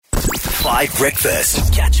5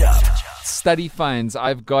 Breakfast. Catch up. Study finds.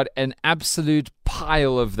 I've got an absolute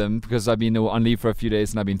pile of them because I've been on leave for a few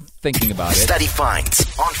days and I've been thinking about it. Study finds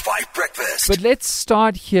on 5 Breakfast. But let's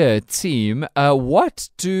start here, team. What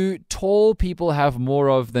do tall people have more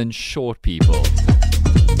of than short people?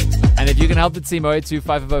 And if you can help the team, 082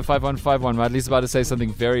 550 5151. Madly's about to say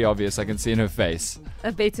something very obvious. I can see in her face.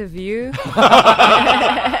 A better view.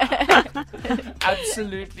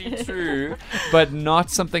 Absolutely true, but not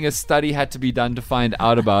something a study had to be done to find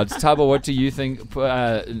out about. Tabo, what do you think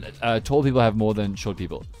tall people have more than short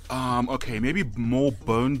people? Okay, maybe more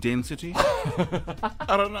bone density.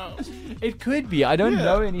 I don't know. It could be. I don't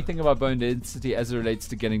know anything about bone density as it relates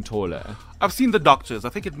to getting taller. I've seen the doctors. I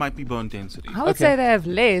think it might be bone density. I would say they have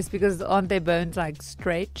less because aren't their bones like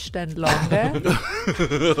stretched and longer?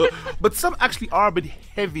 But some actually are a bit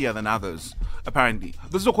heavier than others, apparently.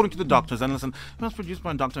 This is according to the doctors. And listen, it was produced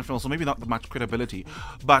by Dr. Phil, so maybe not much credibility.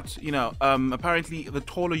 But, apparently the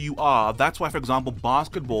taller you are, that's why, for example,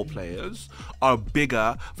 basketball players are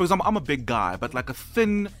bigger. For example, I'm a big guy, but like a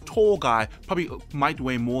thin, tall guy probably might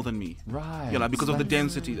weigh more than me. Right. Because of the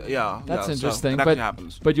density. Yeah. That's interesting. So it actually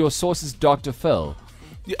happens. But your source is Dr. Phil.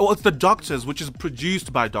 Yeah, well, it's the doctors, which is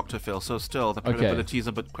produced by Dr. Phil, so still the credibility is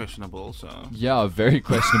a bit questionable. So yeah, very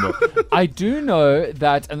questionable. I do know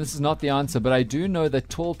that, and this is not the answer, but I do know that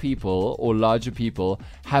tall people or larger people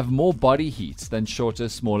have more body heat than shorter,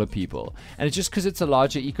 smaller people. And it's just because it's a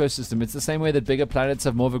larger ecosystem. It's the same way that bigger planets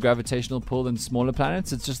have more of a gravitational pull than smaller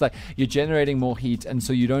planets. It's just like you're generating more heat, and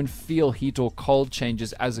so you don't feel heat or cold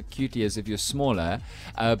changes as acutely as if you're smaller,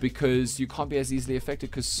 because you can't be as easily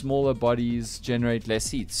affected because smaller bodies generate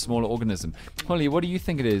less heat, smaller organism. Holly, what do you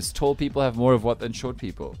think it is? Tall people have more of what than short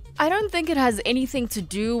people? I don't think it has anything to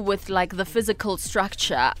do with like the physical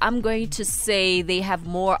structure. I'm going to say they have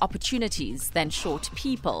more opportunities than short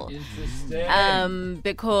people. Interesting.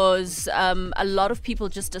 Because a lot of people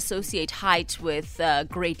just associate height with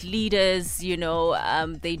great leaders.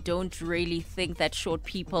 They don't really think that short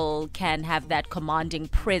people can have that commanding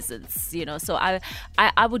presence. So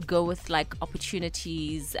I would go with like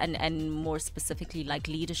opportunities and more specifically like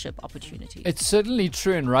leadership opportunities. It's certainly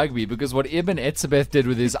true in rugby because what Ibn Etzebeth did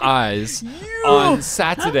with his eyes on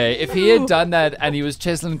Saturday, if he had done that and he was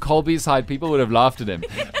Cheslin Colby's height, people would have laughed at him.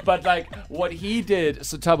 But like what he did,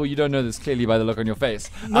 so Tabo, you don't know this clearly by the look on your face.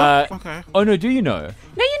 Okay. Oh no, do you know?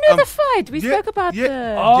 No, you know the fight. We spoke about the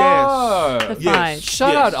Yes. fight.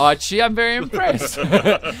 Shut out, Archie. I'm very impressed.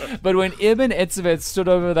 But when Ibn Etzebeth stood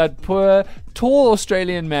over that poor, tall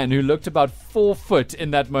Australian man who looked about 4 foot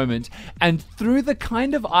in that moment and threw the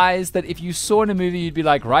kind of eyes that if you saw in a movie, you'd be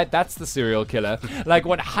like, right, that's the serial killer. Like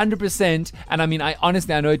 100%. And I mean, I know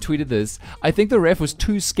I tweeted this. I think the ref was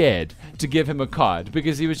too scared to give him a card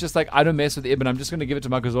because he was just like, I don't mess with Ibn. I'm just going to give it to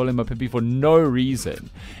Makazole Mapimpi for no reason.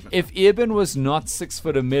 If Ibn was not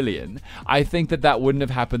 6'1", I think that wouldn't have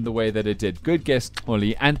happened the way that it did. Good guess,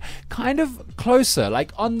 Holly. And kind of closer,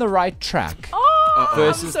 like on the right track.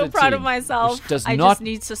 I'm so proud of team, myself. I just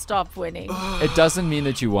need to stop winning. It doesn't mean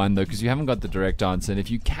that you won, though, because you haven't got the direct answer. And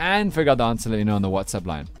if you can figure out the answer, let me know on the WhatsApp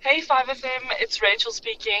line. Hey 5FM, it's Rachel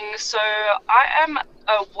speaking. So I am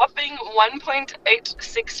a whopping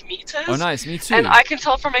 1.86 meters. Oh, nice. Me too. And I can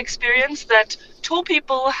tell from experience that tall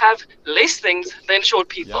people have less things than short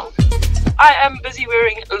people. Yeah. I am busy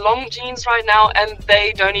wearing long jeans right now and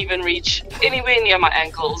they don't even reach anywhere near my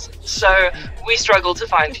ankles. So we struggle to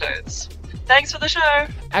find clothes. Thanks for the show.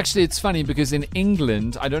 Actually, it's funny because in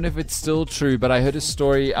England, I don't know if it's still true, but I heard a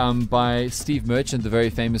story by Steve Merchant, the very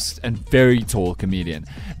famous and very tall comedian,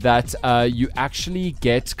 that you actually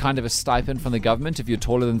get kind of a stipend from the government if you're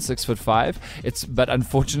taller than 6'5". But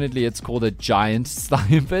unfortunately, it's called a giant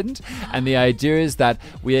stipend. And the idea is that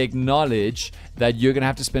we acknowledge that you're going to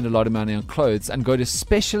have to spend a lot of money on clothes and go to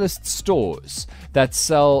specialist stores that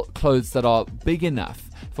sell clothes that are big enough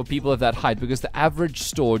for people of that height, because the average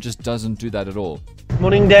store just doesn't do that at all.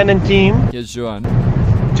 Morning, Dan and team. Here's Johan.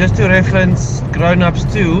 Just to reference grown-ups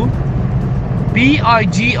too,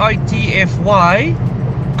 BIGITFY,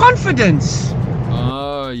 confidence.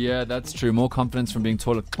 Oh, yeah, that's true. More confidence from being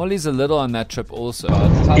taller. Holly's a little on that trip also.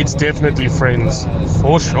 It's definitely friends,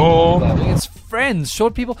 for sure. I think it's friends.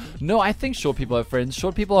 Short people. No, I think short people are friends.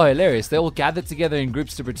 Short people are hilarious. They all gather together in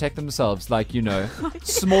groups to protect themselves, like,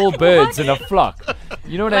 small birds in a flock.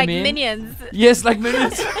 You know what I mean? Like minions. Yes, like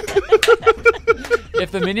minions. If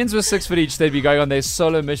the minions were 6 foot each, they'd be going on their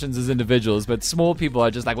solo missions as individuals. But small people are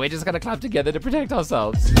just like, we're just going to club together to protect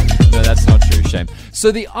ourselves. No, that's not true. Shame.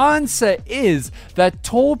 So the answer is that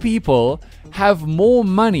tall people have more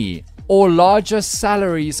money or larger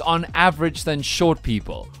salaries on average than short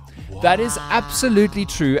people. That is absolutely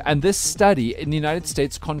true. And this study in the United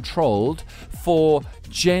States controlled for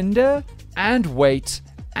gender and weight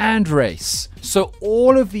and race. So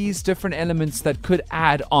all of these different elements that could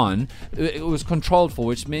add on, it was controlled for,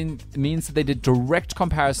 which means that they did direct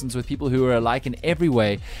comparisons with people who were alike in every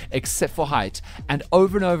way except for height. And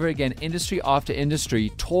over again, industry after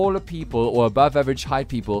industry, taller people or above average height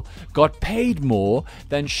people got paid more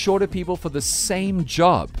than shorter people for the same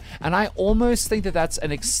job. And I almost think that that's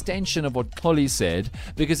an extension of what Polly said,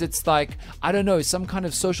 because it's like, I don't know, some kind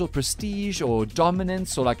of social prestige or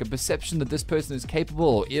dominance, or like a perception that this person is capable,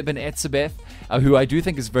 or Ibn Etzebeth, who I do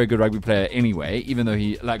think is a very good rugby player anyway, even though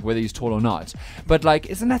he, like, whether he's tall or not. But like,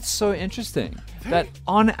 isn't that so interesting? That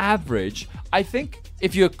on average, I think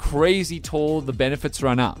if you're crazy tall, the benefits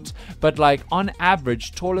run out. But like, on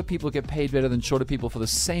average, taller people get paid better than shorter people for the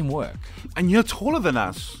same work. And you're taller than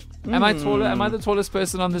us. Am I taller? Am I the tallest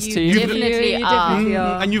person on this team? Definitely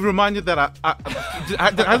are. And you've reminded that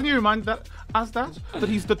hasn't he reminded us that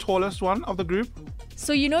he's the tallest one of the group?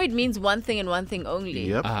 So you know it means one thing and one thing only.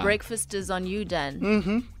 Yep. Breakfast is on you,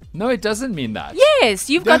 Dan. No, it doesn't mean that.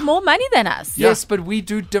 Yes, you've got more money than us. Yes, but we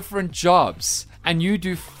do different jobs. And you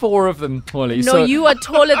do 4 of them, Polly. No, so you are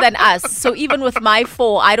taller than us. So even with my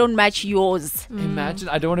 4, I don't match yours. imagine,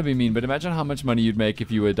 I don't want to be mean, but imagine how much money you'd make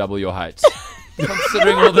if you were double your height.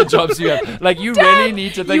 Considering all the jobs you have. Like, you really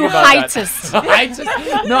need to think about heightist. that.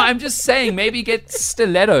 Heightist. No, I'm just saying, maybe get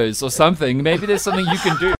stilettos or something. Maybe there's something you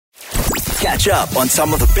can do. Catch up on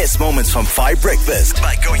some of the best moments from 5 Breakfast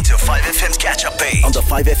by going to 5FM's catch-up page on the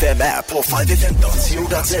 5FM app or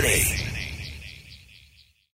 5FM.co.za.